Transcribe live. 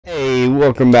Hey,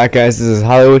 welcome back guys, this is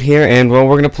Hollywood here, and well,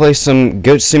 we're gonna play some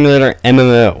Goat Simulator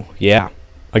MMO. Yeah,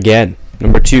 again,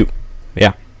 number 2.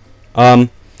 Yeah.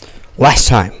 Last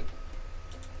time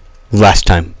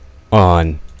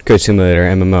on Goat Simulator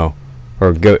MMO,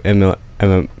 or Goat MMO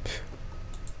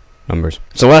numbers.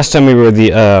 So last time we were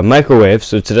the microwave,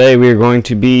 so today we are going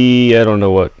to be, I don't know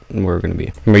what we're gonna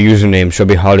be. My username shall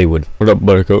be Hollywood. What up,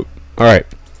 Buttercoat? Alright.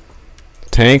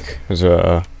 Tank is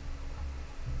a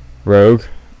rogue.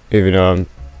 Even though I'm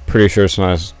pretty sure it's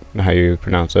not how you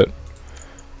pronounce it.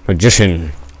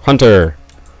 Magician, hunter,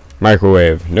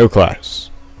 microwave, no class.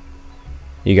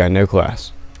 You got no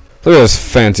class. Look at this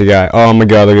fancy guy. Oh my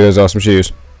god, look at those awesome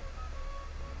shoes.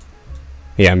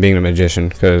 Yeah, I'm being a magician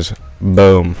because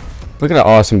boom. Look at that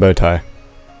awesome bow tie.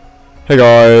 Hey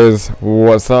guys,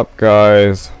 what's up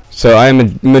guys? So I am a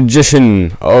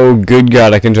magician. Oh good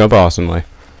god, I can jump awesomely.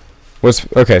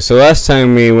 Okay, so last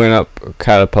time we went up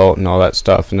catapult and all that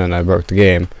stuff, and then I broke the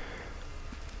game.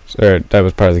 So that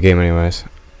was part of the game anyways.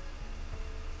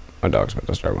 My dog's about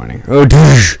to start whining. Oh,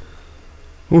 douche!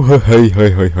 Oh, hey.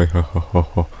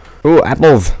 Oh,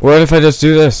 apples! What if I just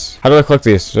do this? How do I collect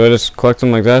these? Do I just collect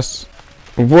them like this?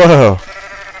 Whoa!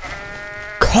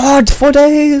 Cards for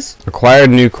days!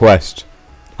 Acquired new quest.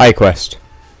 iQuest.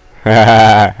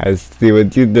 I see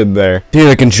what you did there. Dude,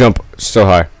 I can jump so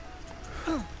high.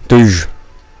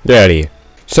 Daddy.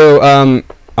 So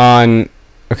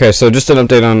okay, so just an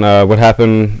update on what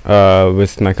happened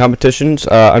with my competitions.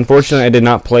 Unfortunately I did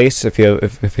not place, if you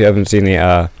haven't seen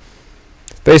the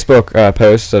Facebook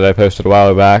post that I posted a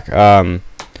while back.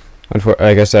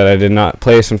 Like I said, I did not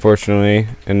place, unfortunately,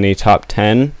 in the top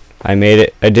 10. I made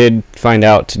it. I did find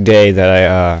out today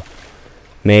that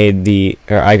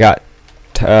I got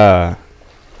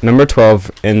number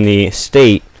 12 in the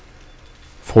state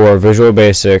for Visual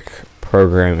Basic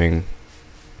programming,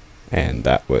 and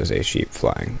that was a sheep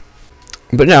flying.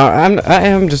 But no, I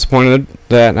am disappointed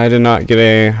that I did not get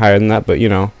any higher than that. But you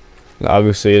know,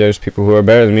 obviously there's people who are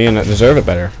better than me and that deserve it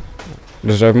better,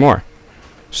 deserve more.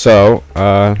 So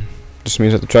just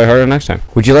means I have to try harder next time.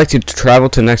 Would you like to travel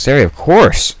to the next area? Of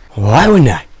course. Why wouldn't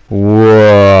I?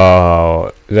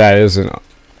 Whoa, is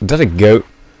that a goat?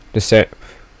 Just say,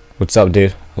 what's up,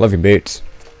 dude? I love your boots.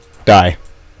 Die.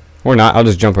 Or not, I'll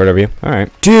just jump right over you.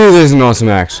 Alright. Dude, this is an awesome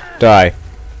axe. Die.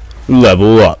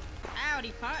 Level up.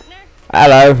 Howdy, partner.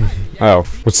 Hello. Oh,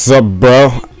 what's up,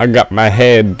 bro? I got my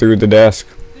head through the desk.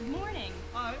 Good morning.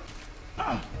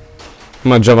 I'm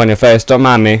gonna jump on your face, don't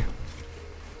mind me.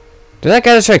 Did that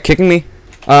guy just try kicking me?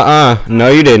 No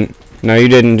you didn't. No you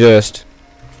didn't just.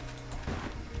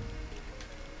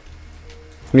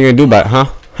 What are you gonna do about it, huh?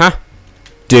 Huh?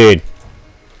 Dude.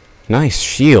 Nice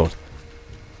shield.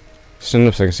 Stand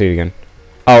up so I can see it again.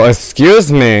 Oh,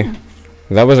 excuse me.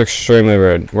 That was extremely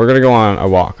rude. We're gonna go on a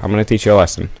walk. I'm gonna teach you a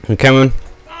lesson. You coming?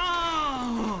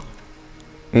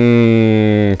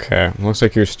 Okay. Looks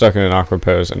like you're stuck in an awkward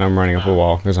pose, and I'm running up a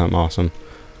wall because I'm awesome.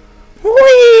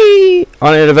 Whee!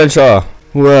 On an adventure.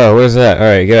 Whoa, what is that?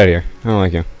 Alright, get out of here. I don't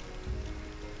like you.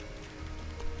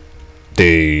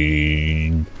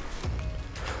 Dude.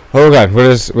 Oh god,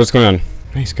 what's going on?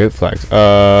 Nice goat flags.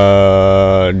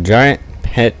 Giant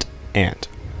pet ant.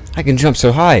 I can jump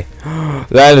so high.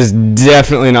 That is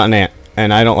definitely not an ant,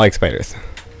 and I don't like spiders.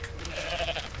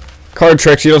 Card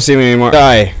tricks, you don't see me anymore.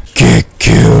 Die. Get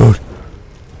cute.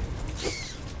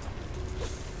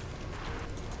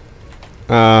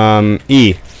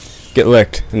 E. Get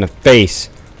licked in the face.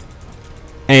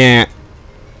 Ant.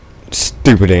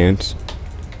 Stupid ants.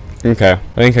 Okay, I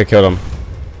think I killed him.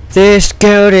 This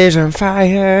goat is on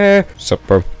fire. Sup,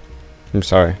 bro? I'm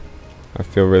sorry. I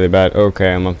feel really bad.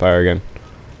 Okay, I'm on fire again.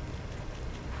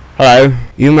 Hello.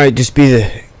 You just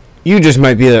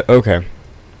might be the. Okay.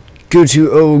 Go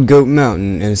to Old Goat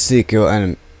Mountain and seek your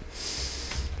enemy.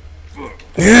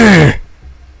 I'm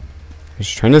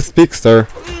just trying to speak, sir.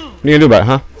 What are you gonna do about it,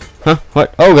 huh? Huh?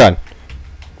 What? Oh god.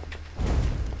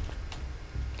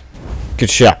 Good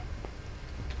shot.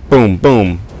 Boom,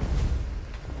 boom.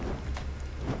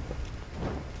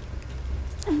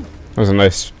 That was a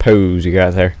nice pose you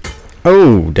got there.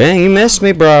 Oh, dang, you missed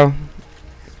me, bro.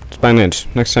 It's by an inch.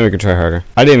 Next time we can try harder.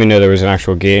 I didn't even know there was an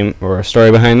actual game or a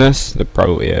story behind this. There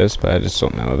probably is, but I just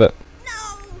don't know of it.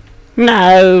 No!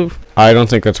 No! I don't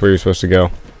think that's where you're supposed to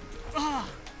go.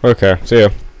 Okay, see ya.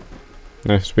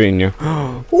 Nice meeting you.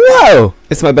 Whoa!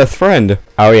 It's my best friend.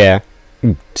 Oh, yeah.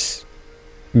 Oops.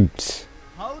 Oops.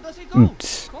 How does it go?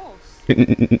 Oops. Of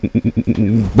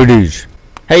course.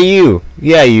 Hey, you.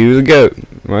 Yeah, you, the goat.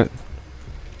 What?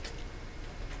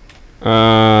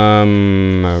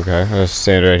 Okay, I'll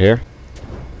stand right here.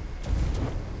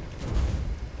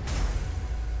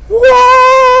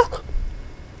 Whoa!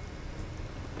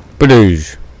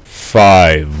 Badoosh.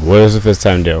 5. What does the fifth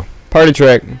time do? Party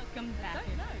trick. Welcome back.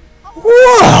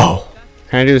 Whoa!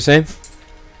 Can I do the same?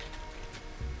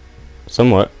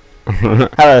 Somewhat.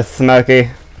 Hello,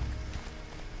 Smokey.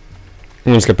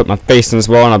 I'm just gonna put my face in this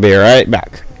wall and I'll be right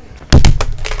back.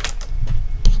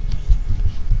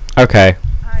 Okay.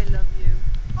 I love you.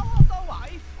 Oh, go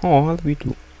away. Oh, I love you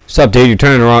too. Sup, dude? You're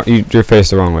turning around. Your face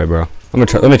the wrong way, bro.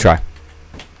 Let me try.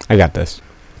 I got this.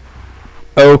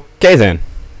 Okay then.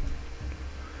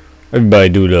 Everybody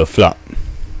do the flop.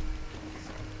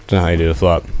 That's not how you do the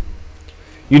flop.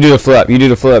 You do the flop. You do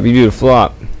the flop. You do the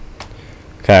flop.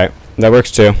 Okay, that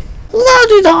works too.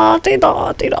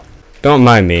 Don't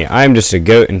mind me. I'm just a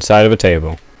goat inside of a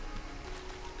table.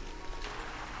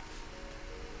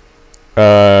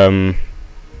 Don't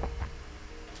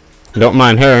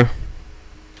mind her.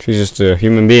 She's just a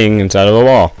human being inside of a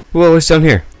wall. Whoa, what's down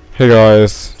here? Hey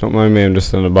guys, don't mind me. I'm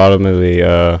just on the bottom of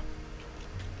the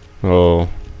little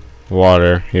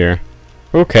water here.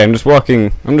 Okay, I'm just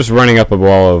walking. I'm just running up a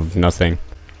wall of nothing.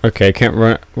 Okay, can't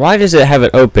run. Why does it have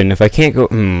it open if I can't go?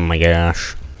 Oh my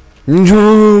gosh.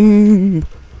 Jump.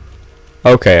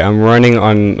 Okay, I'm running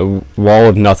on a wall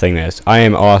of nothingness. I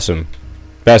am awesome.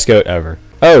 Best goat ever.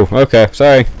 Oh, okay.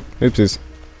 Sorry. Oopsies.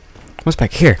 What's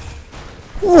back here?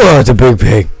 Whoa, it's a big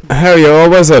pig. Hell, you're a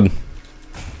wizard.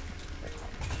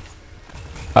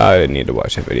 I need to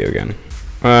watch that video again.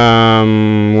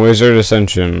 Wizard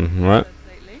Ascension. What?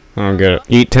 I don't get it.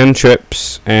 Eat 10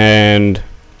 chips and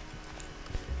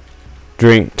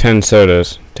drink 10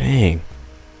 sodas. Dang.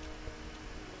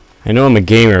 I know I'm a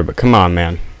gamer, but come on,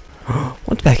 man.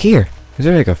 What's back here? Is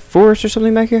there like a forest or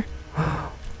something back here?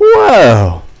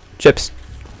 Whoa! Chips.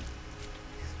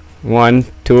 1,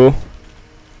 2.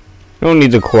 Don't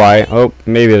need to cry. Oh,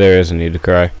 maybe there is a need to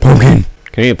cry. Pumpkin!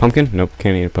 Can I eat a pumpkin? Nope,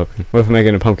 can't eat a pumpkin. What if I'm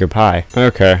making a pumpkin pie?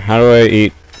 Okay, how do I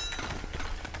eat?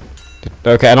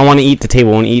 Okay, I don't want to eat the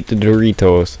table. I want to eat the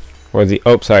Doritos. Or the,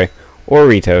 oh, sorry.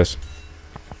 Oritos.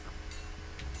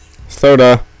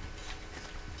 Soda.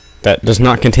 That does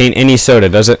not contain any soda,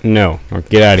 does it? No. Oh,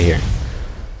 get out of here.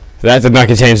 That did not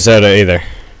contain soda either.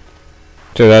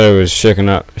 Dude, that it was shaking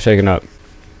up.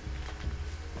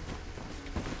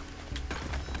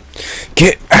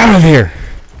 Get out of here!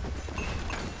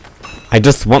 I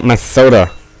just want my soda.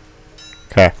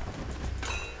 Okay.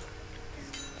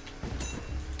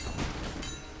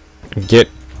 Get.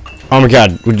 Oh my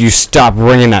god, would you stop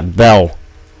ringing that bell?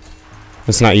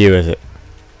 That's not you, is it?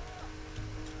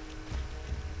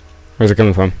 Where's it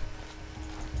coming from?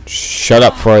 Shut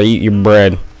up before I eat your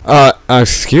bread.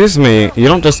 Excuse me. You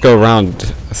don't just go around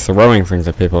throwing things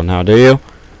at people now, do you?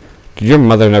 Did your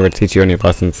mother never teach you any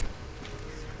lessons?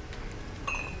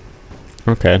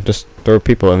 Okay, just throw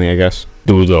people at me, I guess.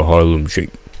 Do the Harlem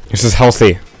Shake. This is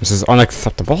healthy. This is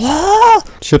unacceptable. Ah!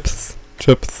 Chips.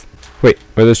 Chips. Wait,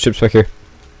 are those chips back here?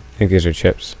 I think these are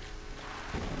chips.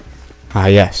 Ah,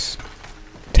 yes.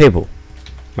 Table.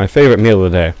 My favorite meal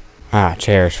of the day. Ah,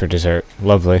 chairs for dessert.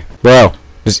 Lovely. Bro,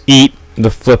 just eat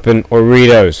the flippin'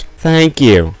 Oritos. Thank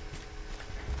you.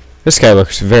 This guy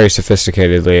looks very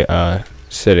sophisticatedly,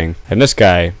 sitting. And this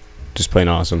guy, just plain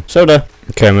awesome. Soda.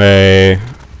 Okay,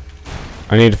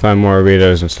 I need to find more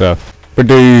Oritos and stuff.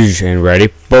 Badoosh, and ready.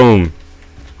 Boom.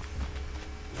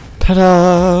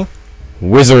 Ta-da!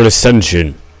 Wizard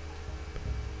Ascension.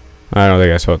 I don't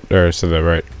think I said that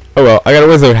right. Oh well, I got a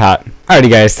wizard hat. Alrighty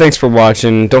guys, thanks for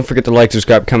watching. Don't forget to like,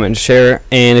 subscribe, comment, and share.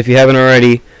 And if you haven't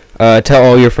already, tell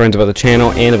all your friends about the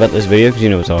channel and about this video, because you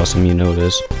know it's awesome. You know it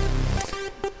is.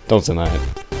 Don't deny it.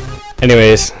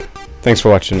 Anyways, thanks for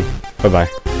watching. Bye-bye.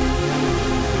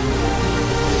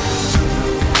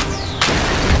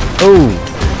 Oh!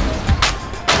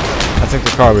 I think the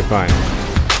car will be fine.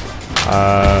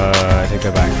 I take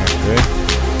that back, actually.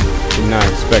 Did not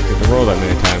expect it to roll that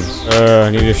many times.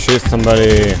 I need to shoot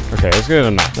somebody. Okay, let's go to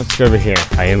the map. Let's go over here.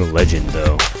 I am a legend,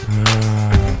 though.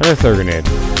 How do I throw a grenade?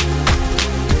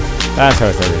 That's how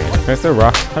I throw a grenade. Can I throw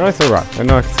rocks? How do I throw rocks? I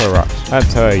know I can throw rocks.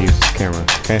 That's how I use the camera.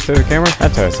 Can I throw the camera?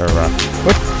 That's how I throw a rock.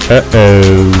 What?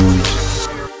 Uh-oh.